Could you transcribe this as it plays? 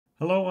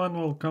Hello and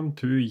welcome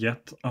to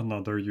yet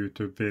another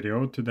YouTube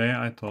video. Today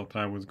I thought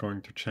I was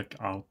going to check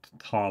out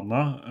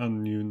Tana, a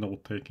new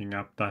note-taking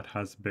app that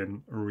has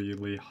been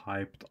really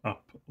hyped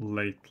up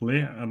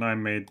lately, and I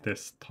made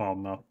this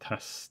Tana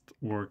test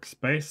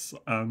workspace,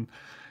 and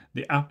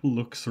the app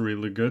looks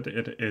really good.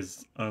 It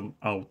is an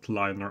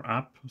outliner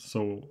app,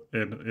 so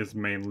it is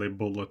mainly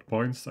bullet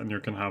points, and you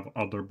can have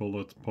other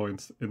bullet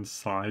points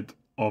inside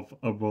of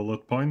a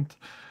bullet point.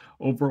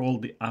 Overall,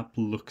 the app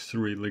looks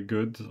really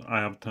good. I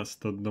have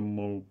tested the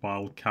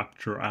mobile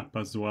capture app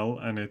as well,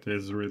 and it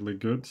is really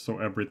good. So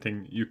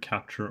everything you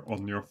capture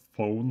on your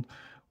phone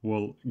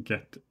will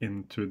get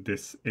into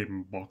this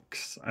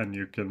inbox and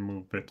you can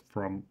move it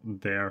from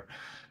there.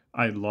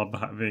 I love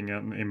having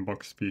an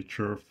inbox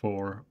feature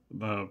for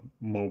the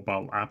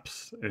mobile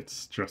apps.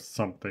 It's just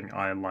something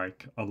I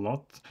like a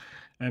lot.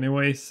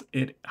 Anyways,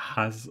 it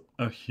has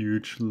a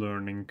huge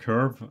learning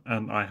curve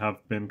and I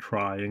have been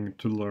trying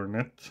to learn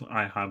it.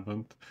 I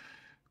haven't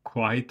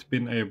quite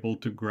been able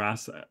to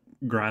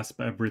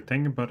grasp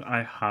everything, but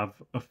I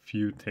have a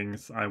few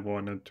things I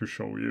wanted to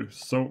show you.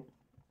 So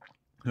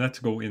let's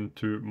go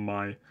into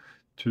my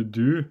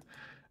to-do,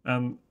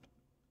 and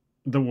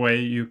the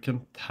way you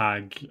can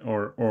tag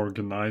or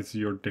organize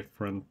your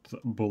different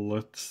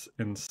bullets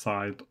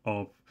inside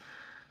of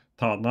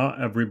Tana.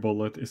 Every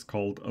bullet is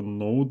called a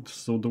node,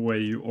 so the way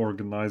you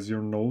organize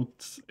your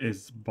nodes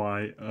is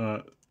by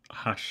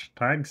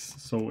hashtags.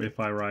 So if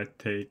I write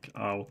take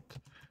out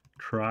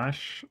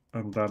trash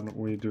and then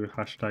we do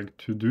hashtag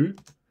to do,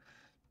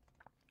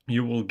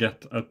 you will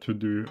get a to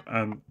do,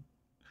 and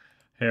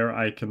here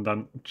I can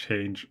then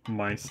change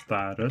my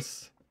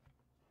status.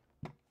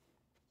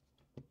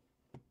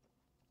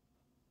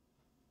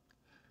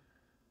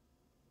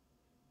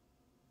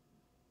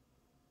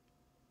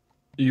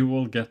 You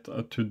will get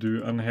a to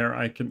do, and here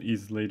I can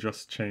easily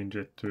just change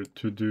it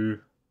to do,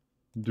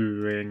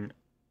 doing,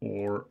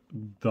 or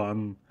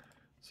done.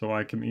 So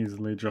I can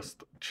easily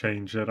just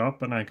change it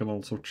up, and I can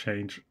also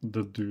change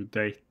the due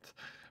date.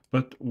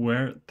 But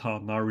where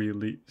Tana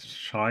really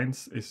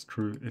shines is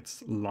through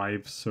its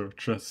live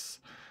searches.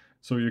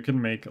 So you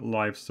can make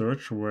live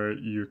search where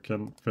you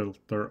can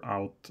filter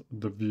out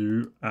the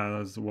view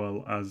as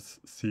well as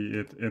see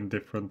it in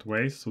different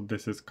ways. So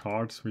this is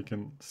cards, we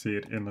can see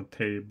it in a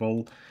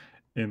table,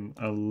 in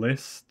a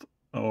list,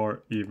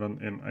 or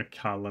even in a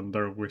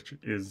calendar, which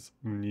is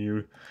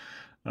new.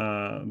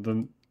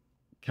 The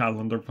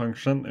calendar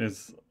function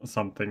is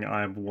something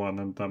I've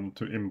wanted them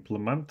to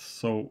implement,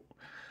 so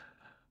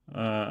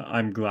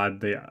I'm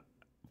glad they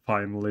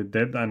finally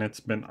did, and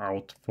it's been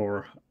out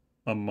for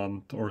a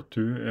month or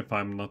two if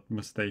I'm not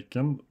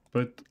mistaken.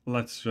 But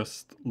let's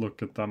just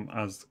look at them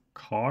as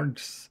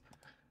cards,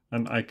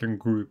 and I can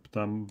group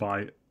them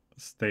by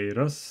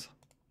status.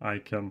 I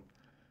can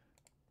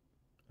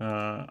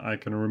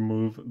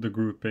remove the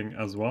grouping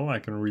as well. I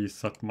can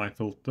reset my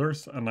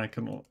filters, and I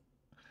can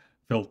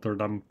filter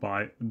them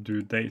by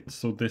due date.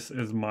 So this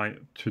is my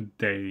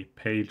today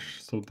page.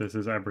 So this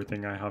is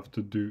everything I have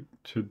to do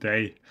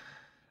today.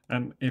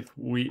 And if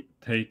we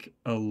take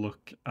a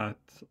look at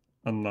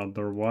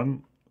another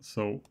one,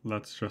 so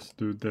let's just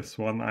do this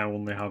one. I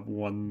only have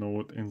one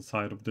node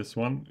inside of this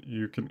one.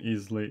 You can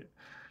easily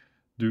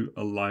do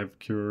a live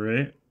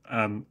query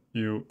and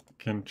you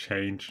can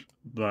change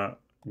the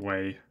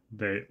way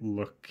they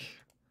look.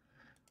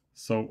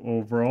 So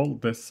overall,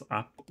 this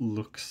app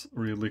looks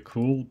really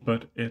cool,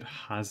 but it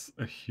has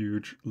a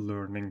huge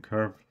learning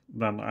curve.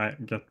 Then I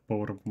get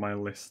both of my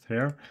list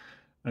here,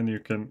 and you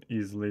can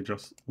easily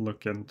just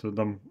look into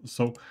them.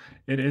 So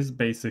it is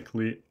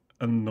basically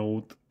a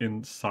node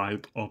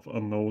inside of a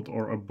node,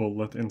 or a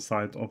bullet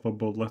inside of a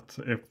bullet.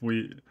 If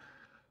we,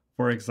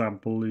 for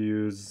example,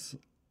 use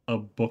a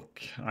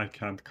book, I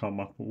can't come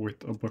up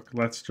with a book.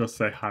 Let's just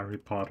say Harry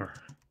Potter.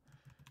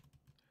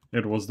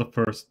 It was the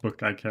first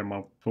book I came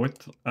up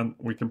with, and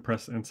we can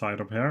press inside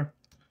of here.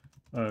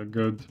 A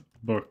good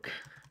book.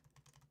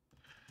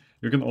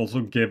 You can also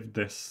give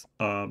this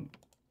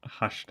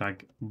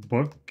hashtag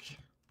book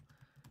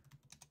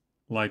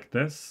like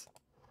this,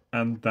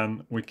 and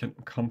then we can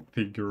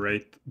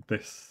configure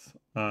this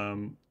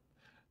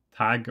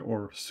tag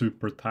or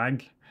super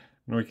tag,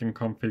 and we can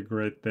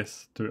configure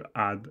this to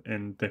add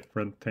in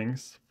different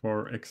things.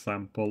 For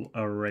example,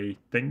 a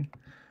rating.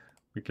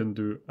 We can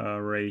do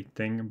a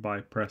rating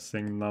by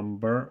pressing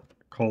number,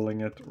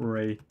 calling it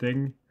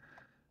rating,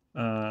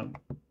 and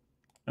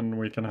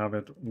we can have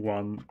it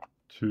 1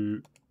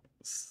 to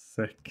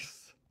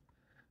 6.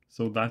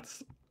 So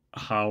that's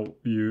how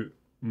you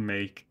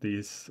make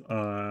these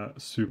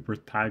super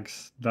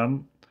tags.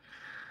 Then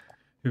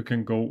you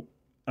can go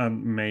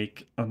and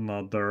make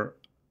another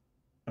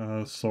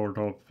sort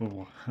of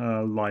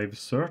live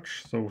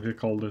search. So we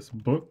call this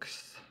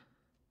books,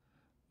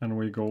 and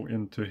we go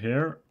into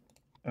here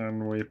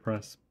and we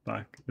press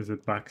back, is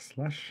it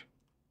backslash?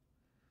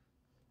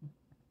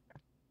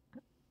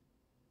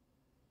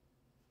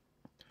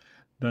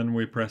 Then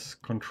we press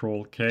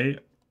Control K,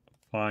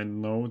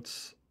 find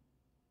nodes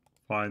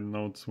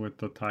with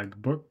the tag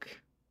book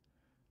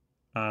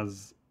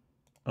as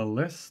a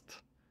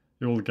list.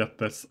 you will get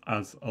this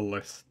as a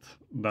list.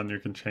 Then you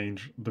can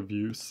change the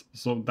views.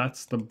 So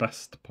that's the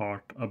best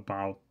part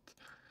about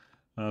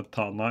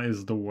Tana,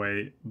 is the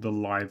way the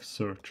live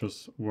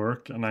searches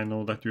work. And I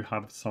know that you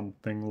have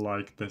something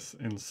like this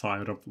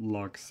inside of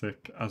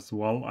logseq as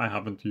well. I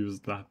haven't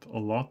used that a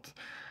lot.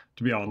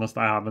 To be honest,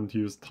 I haven't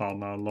used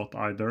Tana a lot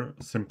either,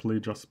 simply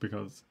just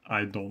because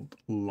I don't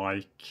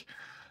like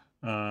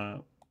uh,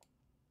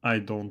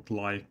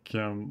 outliner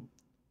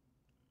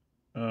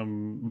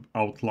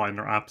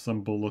apps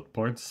and bullet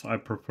points. I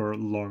prefer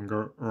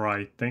longer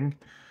writing.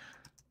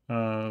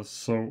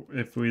 So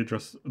if we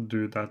just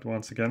do that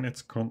once again,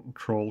 it's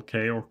Control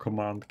K or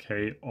Command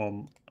K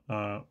on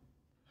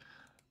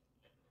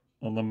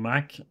the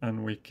Mac,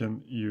 and we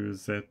can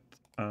use it,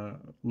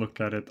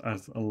 look at it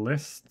as a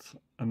list.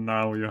 And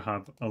now you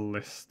have a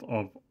list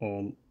of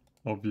all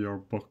of your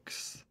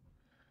books.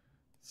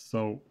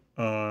 So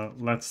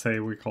let's say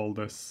we call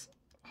this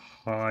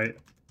high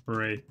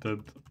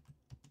rated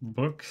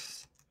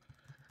books,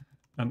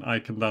 and I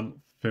can then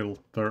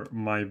filter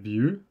my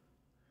view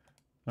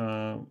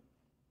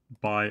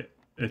by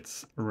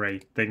its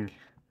rating.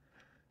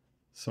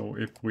 So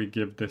if we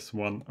give this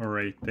one a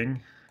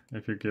rating,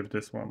 if you give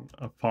this one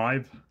a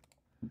 5,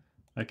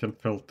 I can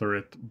filter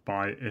it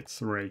by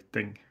its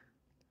rating.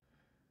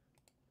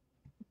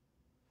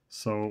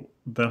 So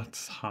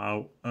that's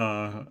how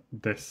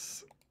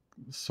this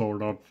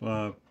sort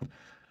of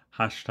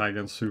hashtag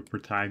and super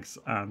tags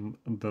and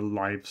the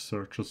live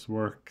searches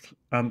work.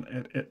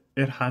 And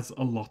it has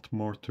a lot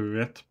more to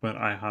it, but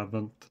I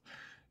haven't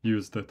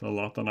used it a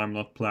lot, and I'm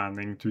not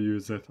planning to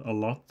use it a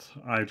lot.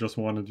 I just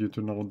wanted you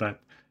to know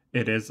that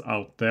it is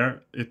out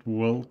there. It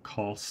will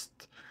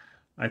cost,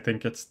 I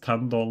think it's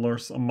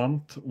 $10 a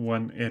month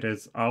when it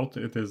is out.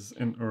 It is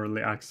in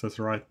early access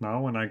right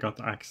now, and I got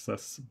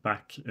access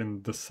back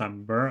in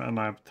December, and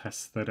I've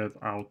tested it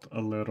out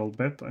a little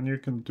bit. And you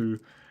can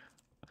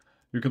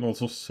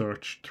also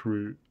search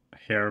through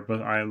here,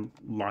 but I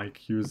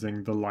like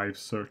using the live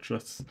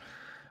searches.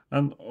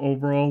 And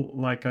overall,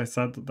 like I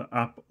said, the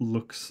app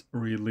looks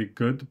really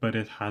good, but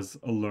it has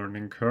a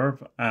learning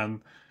curve,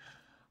 and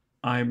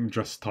I'm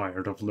just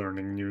tired of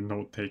learning new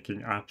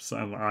note-taking apps,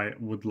 and I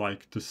would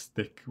like to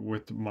stick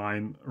with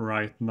mine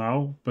right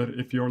now. But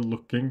if you're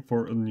looking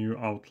for a new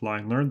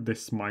outliner,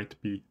 this might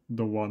be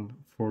the one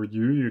for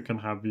you. You can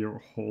have your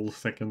whole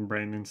second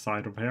brain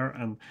inside of here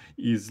and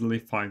easily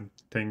find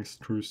things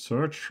through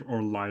search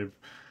or live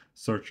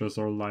searches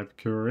or live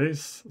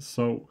queries.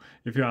 So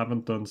if you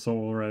haven't done so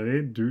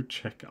already, do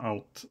check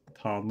out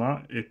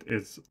Tana. It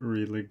is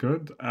really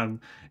good, and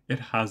it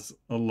has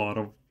a lot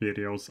of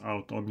videos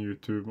out on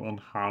YouTube on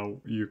how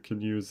you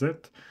can use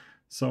it.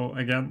 So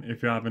again,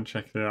 if you haven't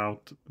checked it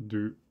out,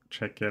 do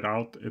check it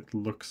out. It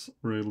looks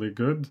really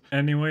good.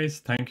 Anyways,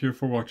 thank you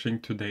for watching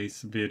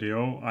today's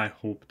video. I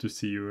hope to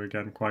see you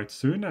again quite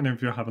soon, and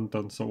if you haven't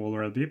done so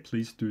already,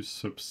 please do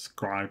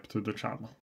subscribe to the channel.